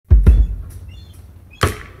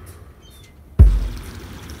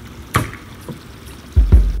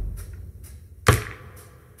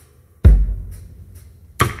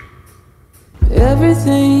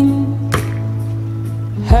Everything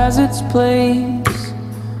has its place,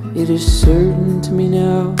 it is certain to me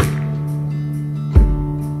now.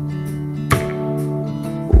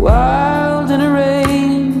 Wild and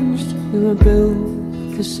arranged, we were built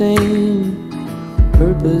with the same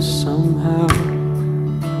purpose somehow.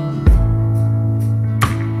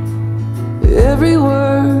 Every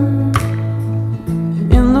word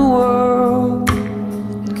in the world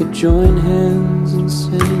could join hands and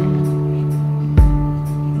sing,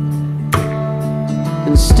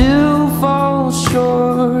 and still fall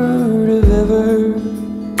short of ever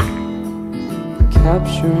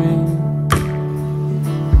capturing.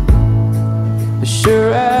 As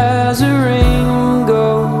sure as a ring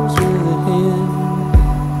goes with a hand,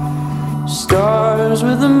 stars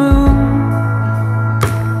with the moon,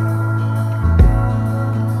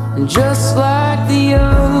 and just like the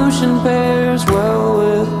ocean pairs well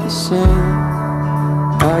with the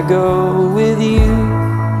sand, I go with you.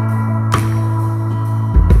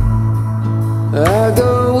 I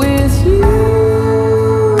go with you.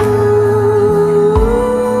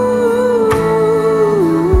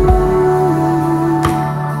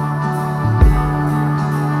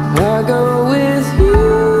 I go with you.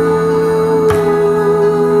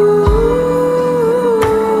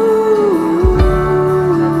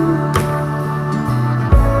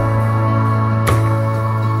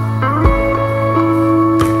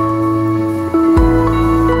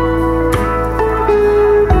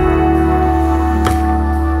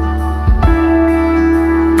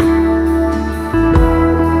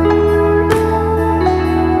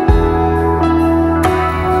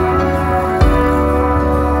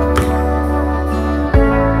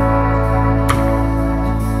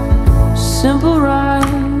 Simple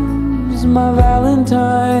rhymes, my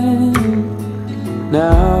valentine,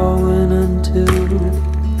 now and until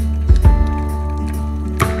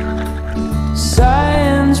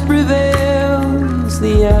science prevails,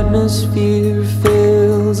 the atmosphere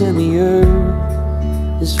fails, and the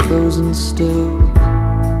earth is frozen still.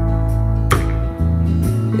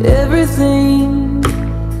 Everything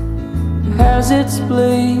has its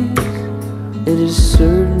place, it is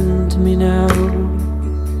certain to me now.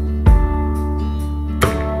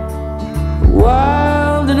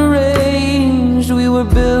 Wild and arranged, we were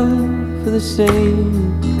built for the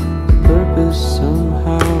same purpose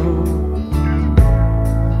somehow.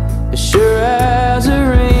 As sure as a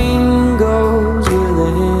ring goes with a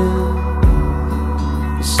hand,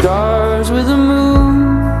 the stars with the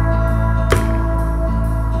moon,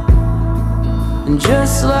 and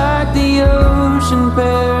just like the ocean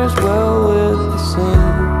pairs well with the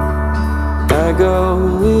sand, I go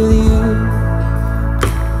with you.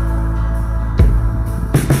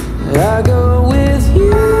 I go with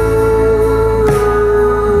you.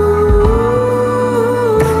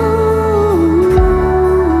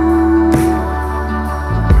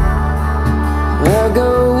 I go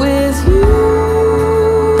with you.